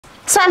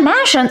So I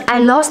mentioned I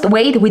lost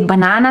weight with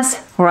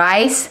bananas,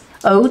 rice,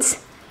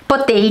 oats,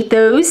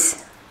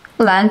 potatoes,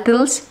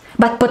 lentils.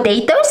 But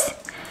potatoes?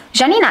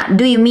 Janina,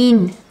 do you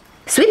mean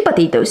sweet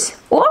potatoes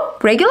or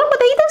regular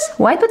potatoes,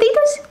 white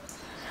potatoes?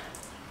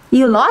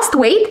 You lost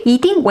weight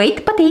eating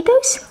white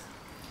potatoes?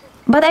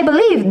 But I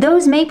believe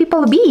those make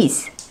people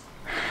obese.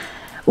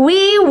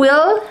 We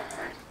will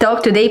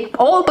talk today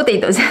all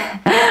potatoes.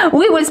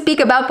 We will speak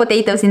about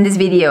potatoes in this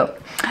video.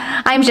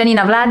 I'm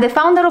Janina Vlad, the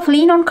founder of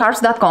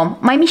leanoncarbs.com.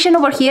 My mission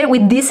over here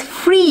with this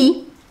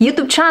free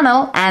YouTube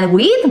channel and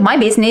with my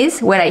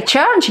business, where I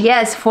charge,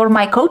 yes, for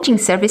my coaching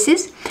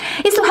services,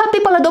 is to help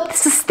people adopt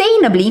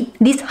sustainably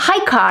this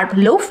high-carb,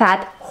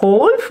 low-fat,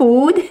 whole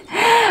food,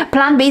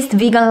 plant-based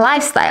vegan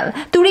lifestyle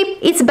to reap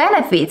its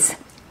benefits,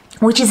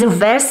 which is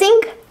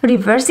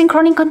reversing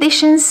chronic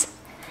conditions,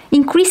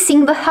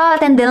 increasing the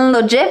health and the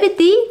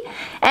longevity,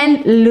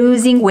 and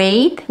losing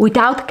weight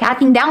without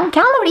cutting down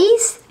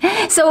calories.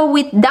 So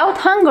without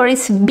hunger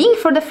is being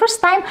for the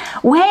first time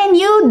when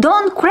you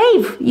don't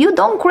crave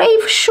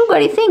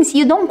sugary things,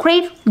 you don't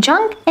crave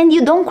junk, and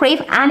you don't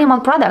crave animal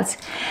products.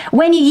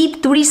 When you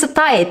eat to reach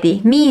satiety,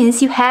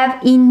 means you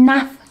have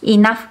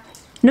enough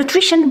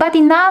nutrition but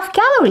enough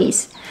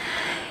calories.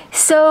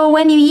 So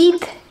when you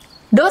eat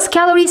those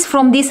calories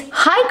from these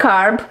high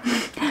carb,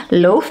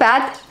 low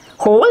fat,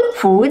 whole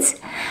foods,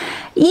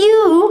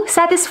 you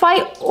satisfy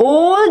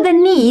all the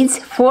needs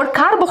for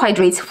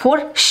carbohydrates,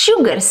 for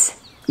sugars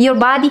your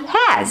body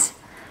has.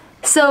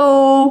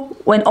 So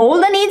when all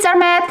the needs are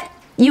met,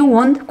 you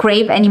won't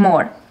crave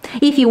anymore.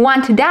 If you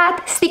want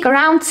that, stick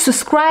around,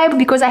 subscribe,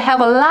 because I have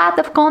a lot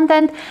of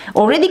content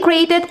already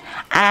created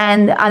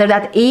and other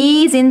that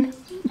is in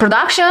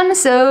production.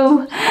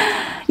 So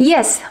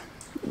yes,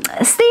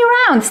 stay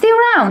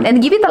around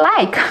and give it a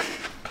like.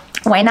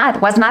 Why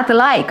not? What's not a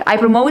like? I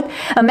promote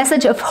a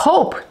message of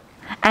hope,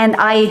 and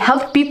I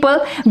help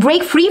people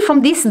break free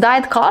from this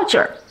diet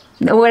culture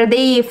where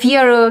they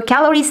fear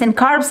calories and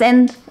carbs,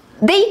 and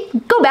they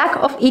go back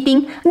of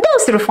eating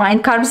those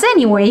refined carbs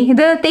anyway,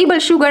 the table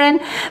sugar and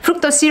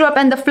fructose syrup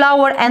and the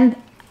flour, and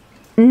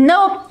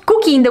no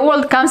cookie in the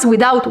world comes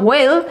without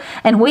whale,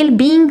 and whale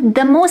being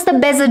the most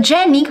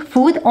obesogenic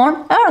food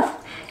on earth,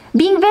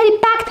 being very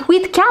packed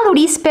with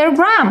calories per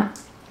gram.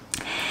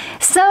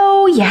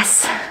 So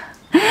yes,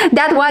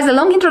 that was a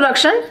long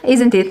introduction,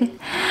 isn't it?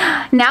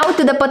 Now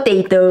to the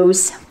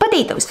potatoes.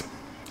 Potatoes.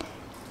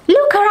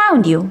 Look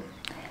around you.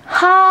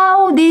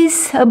 How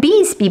these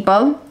obese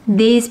people,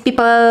 these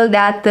people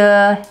that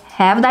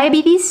have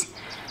diabetes,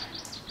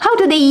 how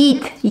do they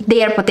eat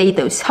their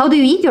potatoes? How do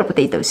you eat your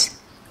potatoes?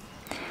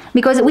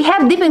 Because we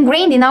have deep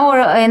ingrained in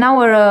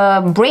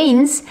our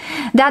brains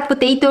that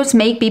potatoes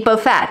make people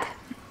fat,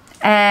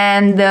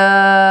 and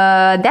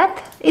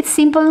that it's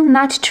simple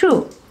not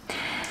true.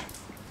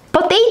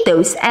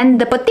 Potatoes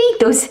and the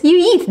potatoes you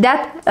eat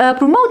that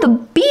promote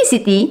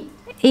obesity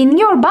in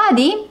your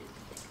body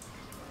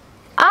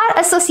are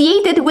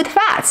associated with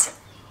fats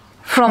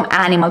from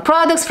animal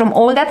products, from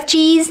all that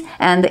cheese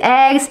and the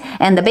eggs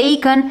and the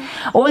bacon,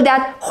 all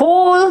that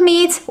whole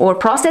meats or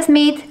processed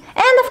meat,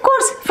 and of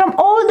course from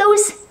all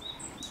those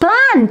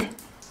plant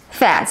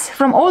fats,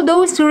 from all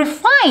those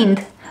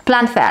refined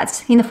plant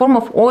fats in the form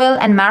of oil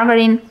and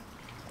margarine.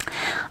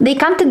 They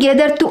come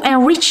together to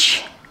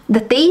enrich the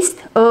taste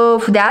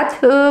of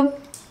that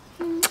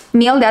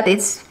meal that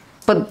is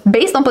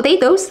based on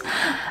potatoes.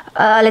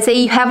 Let's say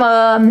you have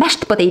a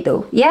mashed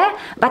potato, yeah?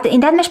 But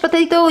in that mashed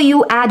potato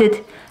you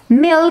added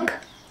milk,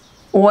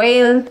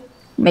 oil,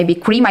 maybe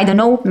cream, I don't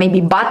know, maybe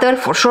butter,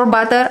 for sure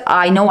butter.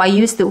 I know I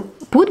used to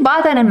put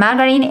butter and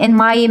margarine in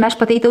my mashed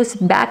potatoes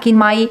back in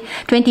my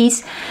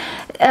 20s.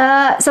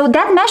 So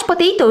that mashed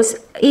potatoes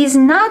is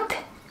not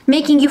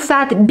making you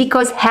fat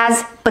because it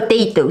has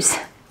potatoes.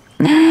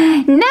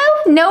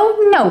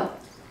 No.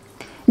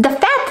 The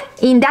fat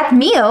in that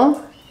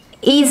meal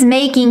is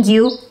making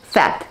you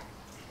fat.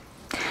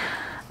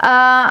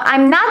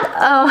 I'm not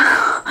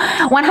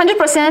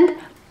 100%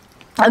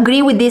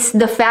 agree with this,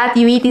 the fat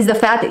you eat is the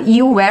fat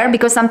you wear,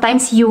 because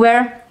sometimes you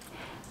wear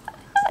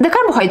the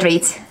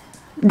carbohydrates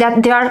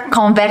that they are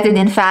converted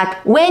in fat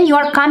when you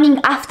are coming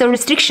after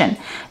restriction.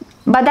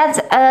 But that's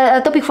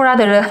a topic for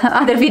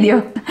other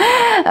video.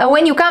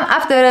 When you come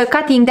after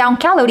cutting down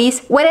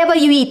calories, whatever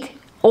you eat,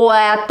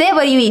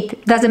 whatever you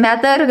eat, doesn't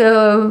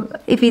matter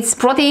if it's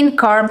protein,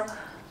 carb,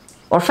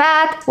 or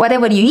fat,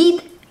 whatever you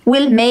eat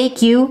will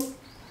make you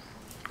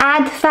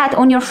add fat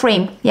on your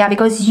frame. Yeah,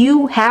 because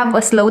you have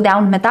a slowed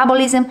down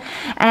metabolism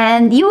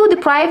and you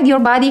deprived your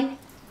body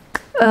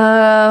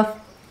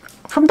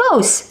from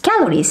those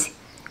calories,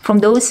 from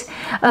those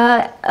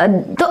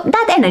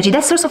that energy,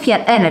 that source of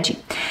energy.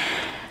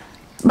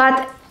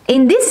 But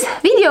in this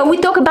video we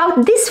talk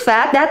about this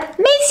fat that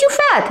makes you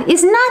fat.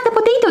 It's not the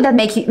potato that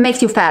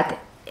makes you fat.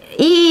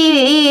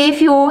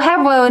 If you have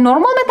a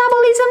normal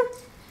metabolism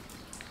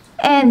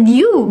and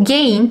you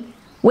gain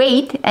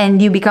weight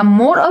and you become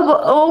more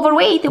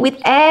overweight with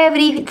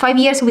every 5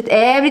 years, with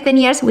every 10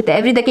 years, with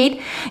every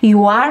decade,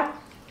 you are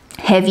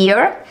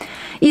heavier.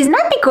 It's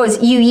not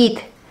because you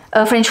eat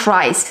French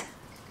fries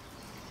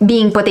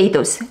being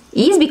potatoes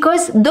is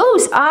because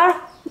those are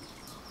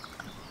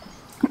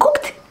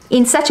cooked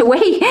in such a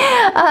way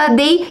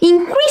they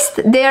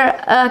increased their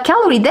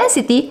calorie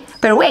density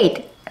per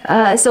weight.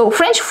 So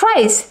French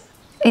fries,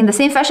 in the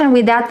same fashion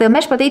with that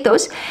mashed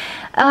potatoes,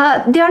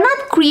 they are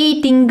not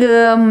creating,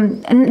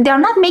 they are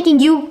not making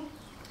you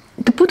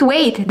to put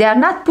weight. They are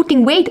not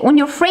putting weight on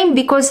your frame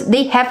because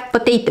they have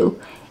potato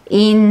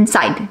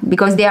inside,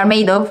 because they are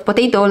made of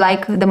potato,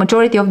 like the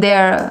majority of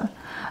their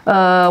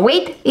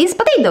weight is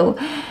potato.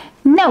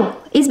 No,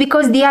 it's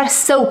because they are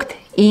soaked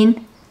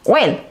in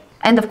oil.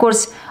 And of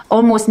course,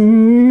 almost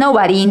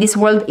nobody in this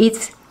world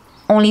eats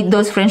only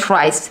those French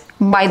fries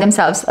by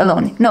themselves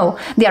alone. No,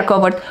 they are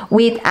covered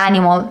with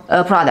animal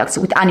products,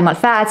 with animal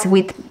fats,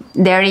 with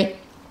dairy.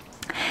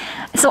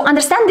 So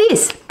understand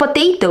this,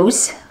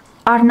 potatoes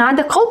are not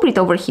the culprit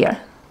over here.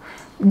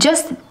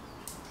 Just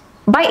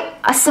by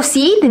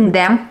associating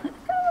them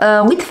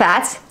with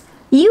fats,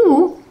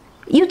 you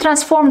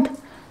transformed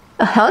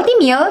a healthy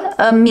meal,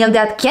 a meal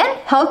that can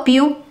help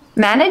you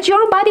manage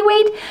your body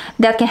weight,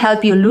 that can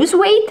help you lose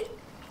weight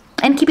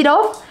and keep it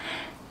off,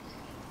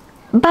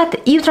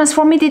 but you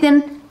transform it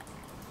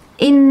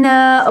in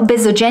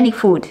obesogenic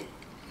food.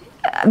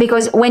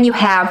 Because when you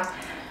have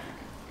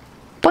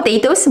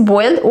potatoes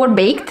boiled or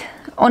baked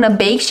on a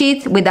bake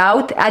sheet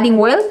without adding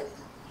oil,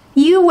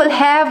 you will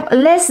have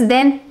less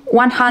than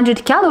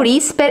 100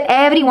 calories per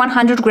every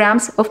 100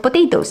 grams of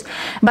potatoes.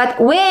 But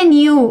when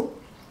you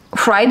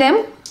fry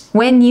them,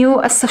 when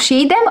you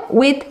associate them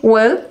with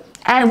oil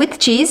and with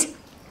cheese,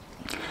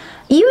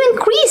 you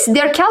increase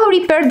their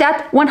calorie per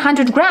that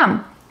 100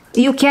 gram.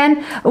 You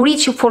can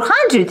reach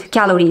 400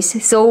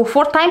 calories, so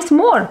 4 times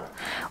more,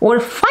 or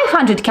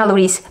 500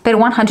 calories per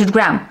 100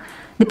 gram,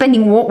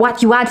 depending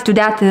what you add to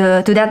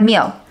that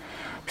meal.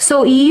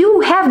 So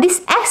you have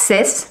this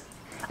excess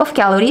of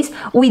calories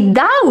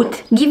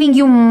without giving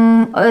you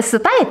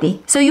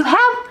satiety. So you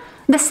have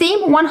the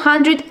same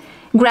 100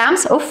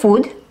 grams of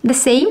food, the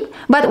same,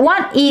 but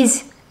one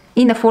is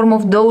in the form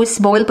of those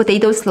boiled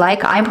potatoes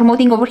like I'm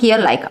promoting over here,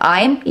 like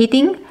I'm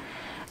eating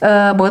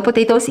boiled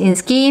potatoes in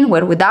skin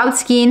or without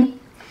skin.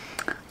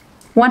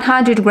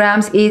 100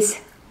 grams is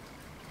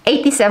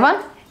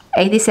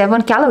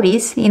 87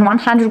 calories in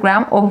 100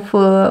 gram of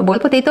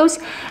boiled potatoes,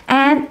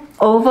 and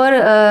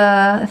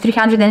over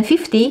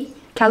 350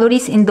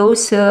 calories in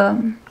those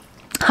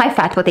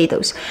high-fat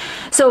potatoes.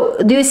 So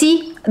do you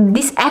see,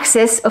 this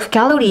excess of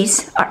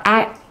calories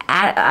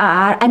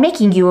are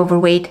making you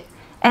overweight.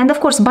 And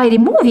of course, by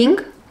removing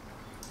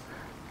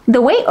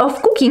the way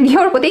of cooking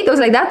your potatoes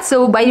like that,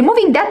 so by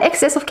removing that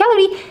excess of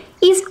calorie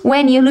is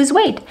when you lose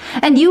weight.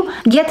 And you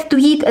get to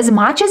eat as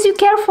much as you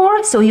care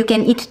for, so you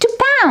can eat 2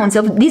 pounds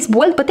of these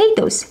boiled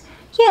potatoes.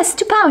 Yes,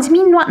 2 pounds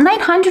mean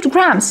 900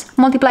 grams.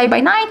 Multiplied by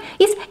 9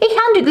 is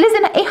 800, less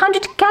than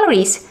 800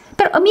 calories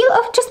per a meal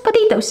of just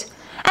potatoes.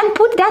 And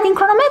put that in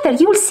chronometer.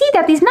 You will see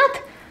that it's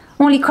not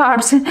only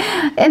carbs.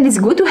 And it's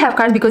good to have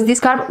carbs because this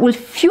carb will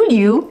fuel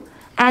you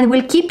and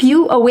will keep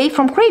you away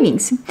from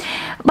cravings.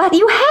 But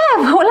you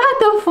have a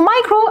lot of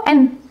micro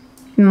and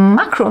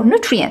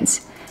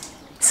macronutrients.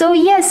 So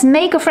yes,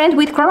 make a friend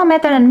with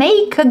chronometer and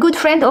make a good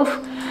friend of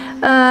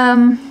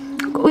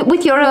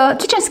with your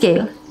kitchen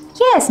scale.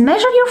 Yes,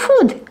 measure your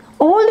food.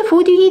 All the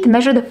food you eat,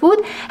 measure the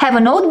food. Have a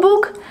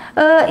notebook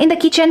in the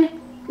kitchen.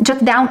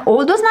 Jot down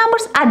all those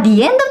numbers at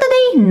the end of the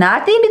day,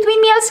 not in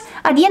between meals.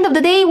 At the end of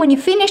the day, when you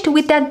finished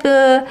with that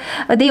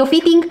day of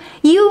eating,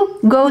 you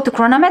go to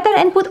chronometer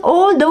and put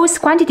all those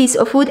quantities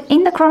of food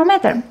in the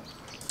chronometer.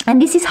 And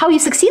this is how you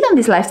succeed on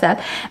this lifestyle,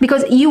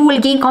 because you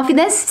will gain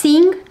confidence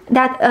seeing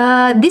that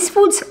these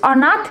foods are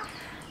not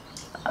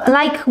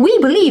like we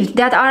believed,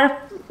 that are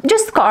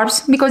just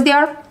carbs, because they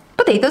are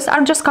potatoes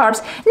are just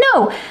carbs.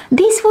 No,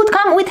 these food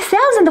come with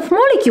thousands of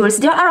molecules.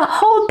 They are a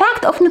whole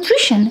packed of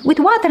nutrition with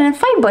water and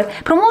fiber.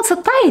 Promote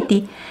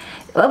satiety.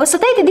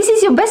 Satiety, this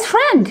is your best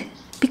friend,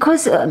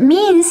 because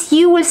means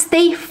you will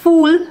stay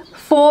full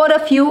for a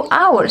few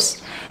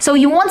hours. So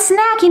you won't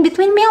snack in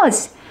between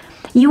meals.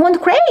 You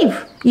won't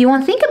crave. You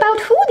won't think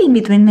about food in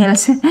between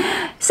meals.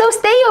 So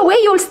stay away.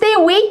 You will stay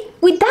away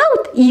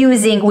without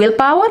using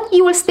willpower.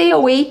 You will stay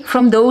away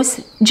from those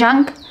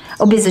junk,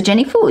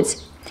 obesogenic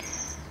foods.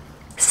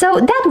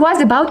 So that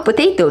was about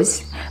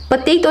potatoes.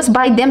 Potatoes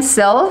by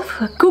themselves,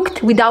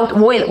 cooked without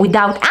oil,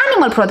 without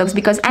animal products,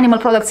 because animal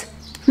products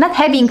not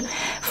having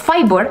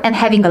fiber and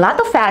having a lot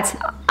of fats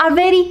are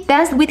very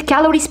dense with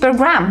calories per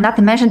gram. Not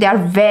to mention they are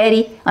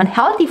very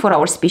unhealthy for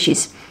our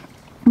species.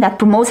 That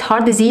promotes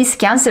heart disease,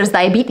 cancers,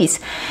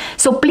 diabetes.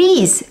 So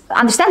please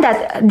understand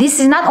that this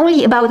is not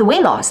only about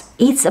weight loss,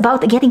 it's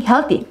about getting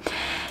healthy.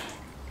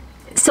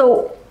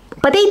 So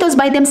potatoes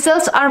by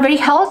themselves are very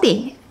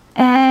healthy.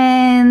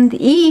 And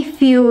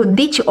if you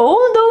ditch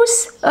all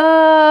those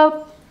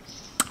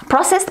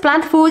processed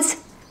plant foods,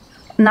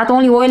 not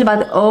only oil,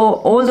 but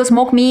all those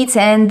smoked meats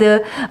and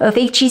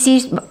fake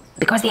cheeses,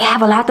 because they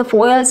have a lot of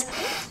oils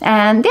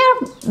and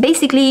they're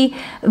basically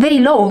very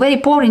low, very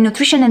poor in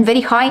nutrition and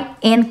very high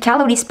in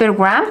calories per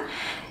gram,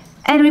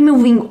 and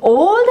removing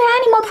all the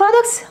animal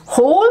products,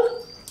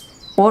 whole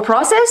or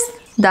processed,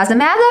 doesn't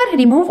matter.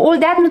 Remove all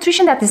that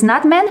nutrition that is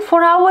not meant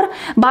for our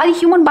body,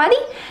 human body,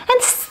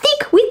 and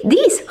stick with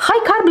these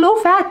high carb, low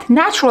fat,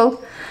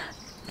 natural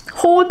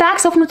whole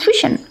packs of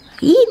nutrition.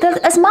 Eat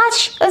as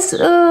much as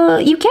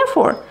you care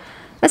for,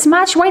 as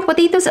much white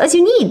potatoes as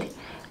you need.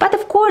 But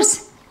of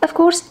course,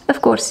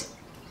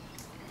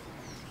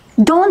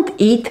 don't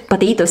eat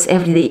potatoes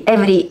every day,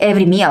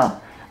 every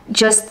meal.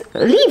 Just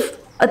leave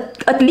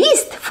at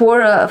least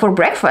for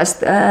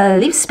breakfast.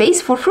 Leave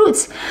space for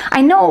fruits.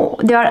 I know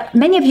there are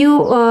many of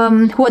you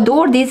who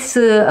adore this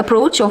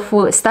approach of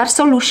starch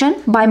solution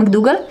by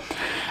McDougall,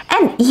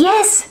 and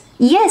yes,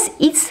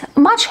 it's a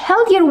much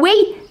healthier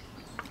way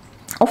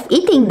of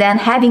eating than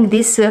having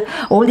this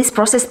all these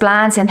processed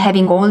plants and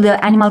having all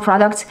the animal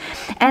products.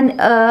 And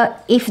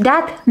if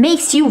that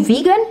makes you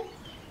vegan,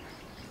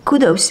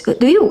 kudos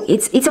to you.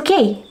 It's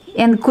okay,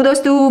 and kudos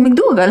to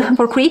McDougall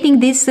for creating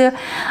this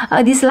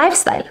this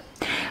lifestyle.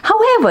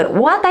 However,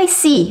 what I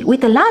see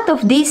with a lot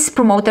of these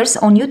promoters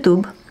on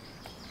YouTube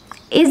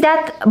is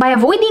that by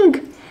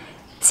avoiding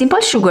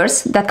simple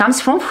sugars that comes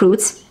from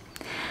fruits,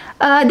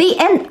 they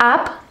end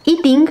up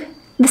eating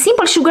the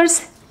simple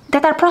sugars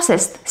that are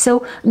processed.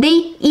 So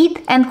they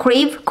eat and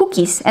crave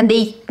cookies, and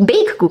they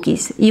bake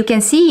cookies. You can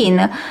see in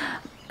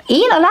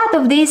a lot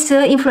of these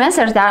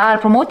influencers that are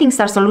promoting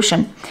Star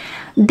Solution,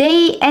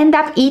 they end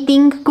up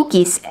eating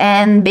cookies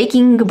and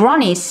baking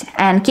brownies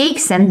and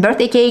cakes and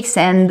birthday cakes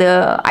and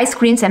ice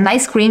creams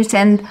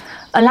and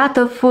a lot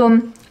of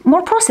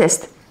more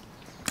processed.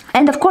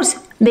 And of course,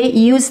 they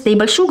use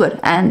table sugar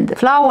and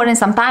flour, and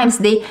sometimes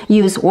they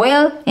use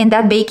oil in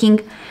that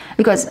baking,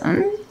 because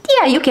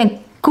yeah, you can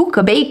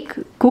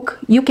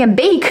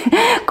bake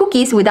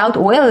cookies without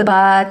oil,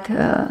 but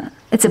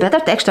it's a better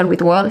texture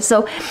with oil.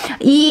 So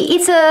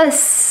it's a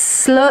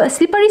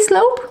slippery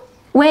slope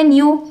when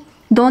you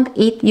don't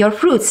eat your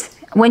fruits,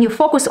 when you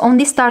focus on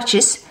these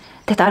starches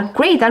that are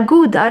great, are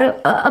good, are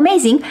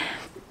amazing.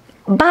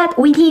 But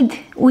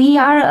we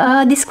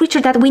are this creature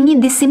that we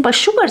need these simple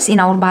sugars in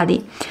our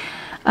body.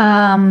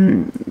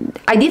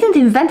 I didn't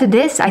invent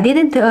this. I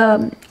didn't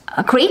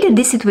create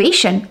this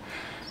situation.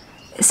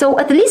 So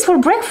at least for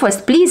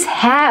breakfast, please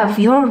have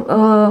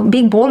your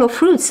big bowl of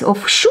fruits,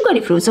 of sugary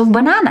fruits, of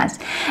bananas.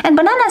 And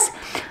bananas,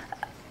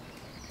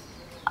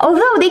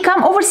 although they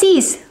come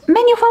overseas,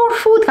 many of our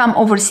food come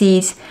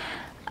overseas.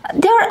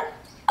 They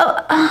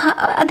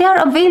are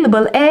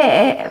available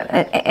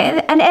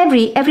at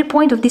every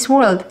point of this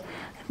world.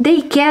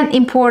 They can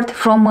import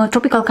from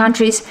tropical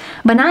countries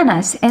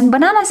bananas, and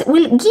bananas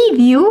will give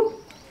you,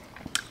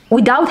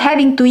 without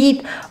having to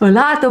eat a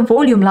lot of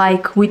volume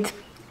like with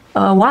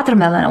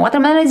watermelon.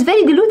 Watermelon is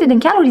very diluted in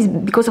calories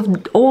because of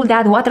all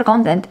that water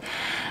content.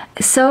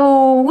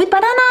 So with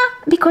banana,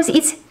 because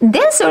it's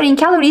denser in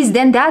calories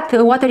than that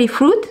watery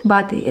fruit,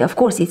 but of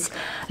course it's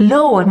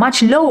lower,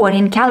 much lower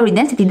in calorie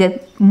density than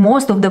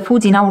most of the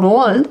foods in our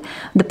world,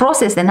 the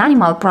processed and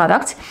animal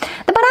products,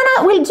 the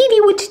banana will give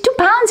you, with 2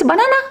 pounds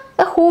banana,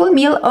 a whole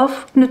meal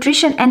of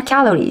nutrition and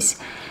calories.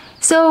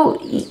 So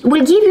it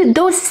will give you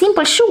those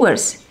simple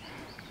sugars.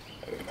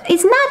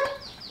 It's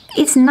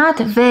not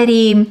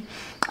very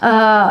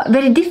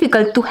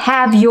difficult to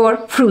have your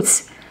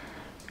fruits.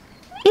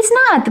 It's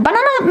not.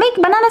 Make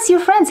bananas your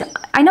friends.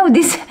 I know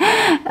this.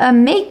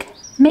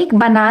 Make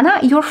banana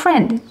your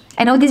friend.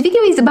 I know this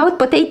video is about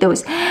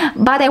potatoes,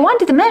 but I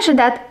wanted to mention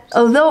that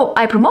although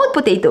I promote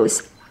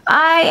potatoes,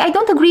 I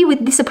don't agree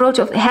with this approach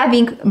of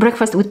having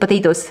breakfast with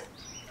potatoes.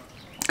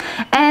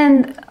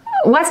 And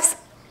what's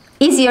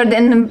easier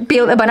than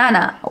peel a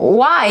banana?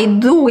 Why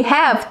do we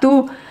have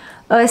to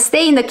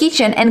stay in the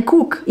kitchen and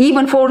cook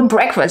even for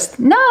breakfast?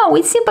 No,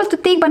 it's simple to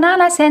take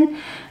bananas and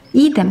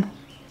eat them,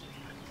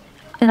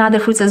 and other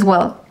fruits as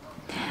well.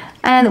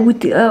 And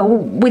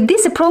with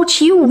this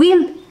approach, you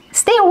will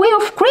stay away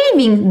of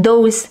craving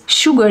those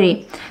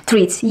sugary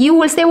treats. You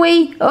will stay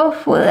away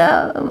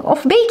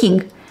of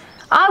baking.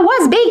 I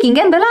was baking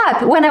and a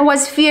lot when I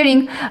was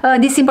fearing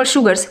these simple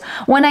sugars.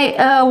 When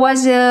I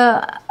was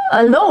a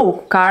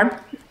low carb,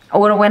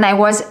 or when I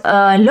was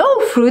low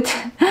fruit,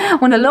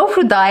 on a low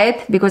fruit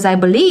diet, because I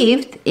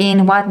believed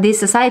in what this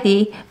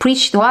society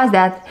preached to us,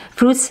 that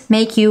fruits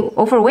make you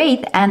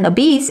overweight and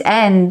obese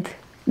and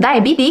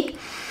diabetic.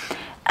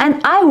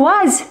 And I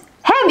was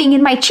having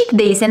in my cheat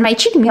days and my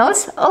cheat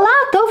meals a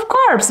lot of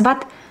carbs,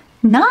 but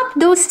not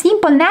those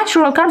simple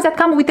natural carbs that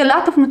come with a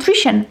lot of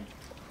nutrition.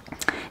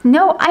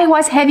 No, I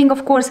was having,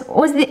 of course,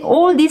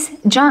 all this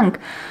junk,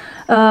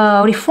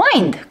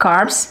 refined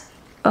carbs,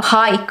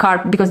 high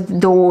carb, because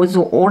those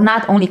are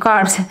not only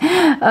carbs,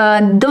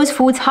 those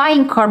foods high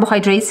in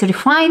carbohydrates,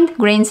 refined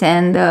grains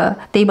and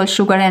table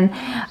sugar, and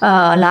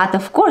a lot,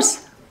 of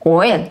course,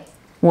 oil,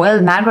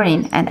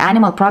 margarine, and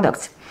animal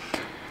products.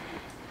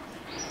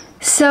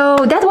 So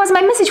that was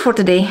my message for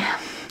today.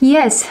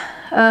 Yes,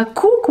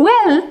 cook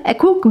well,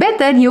 cook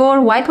better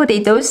your white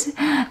potatoes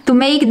to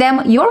make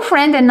them your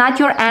friend and not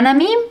your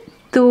enemy,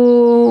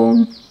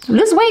 to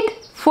lose weight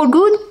for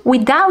good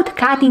without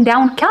cutting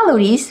down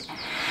calories.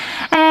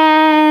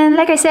 And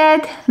like I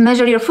said,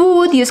 measure your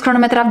food, use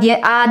chronometer at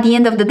the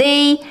end of the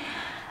day.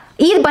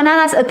 Eat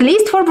bananas at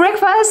least for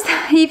breakfast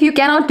if you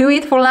cannot do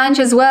it for lunch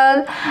as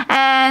well.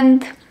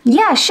 And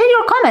yeah, share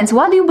your comments.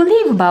 What do you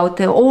believe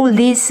about all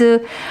these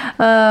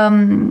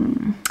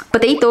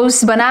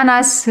potatoes,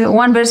 bananas,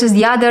 one versus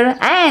the other,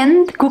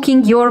 and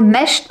cooking your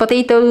mashed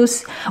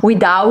potatoes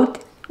without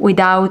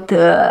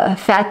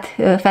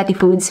fatty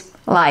foods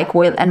like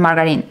oil and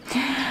margarine.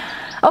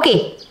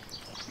 Okay,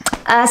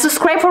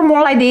 subscribe for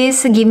more like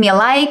this. Give me a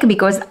like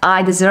because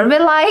I deserve a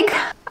like.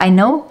 I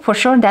know for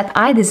sure that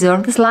I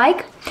deserve this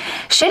like.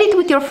 Share it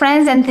with your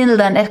friends, and until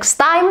the next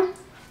time,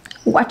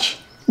 watch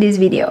this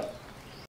video.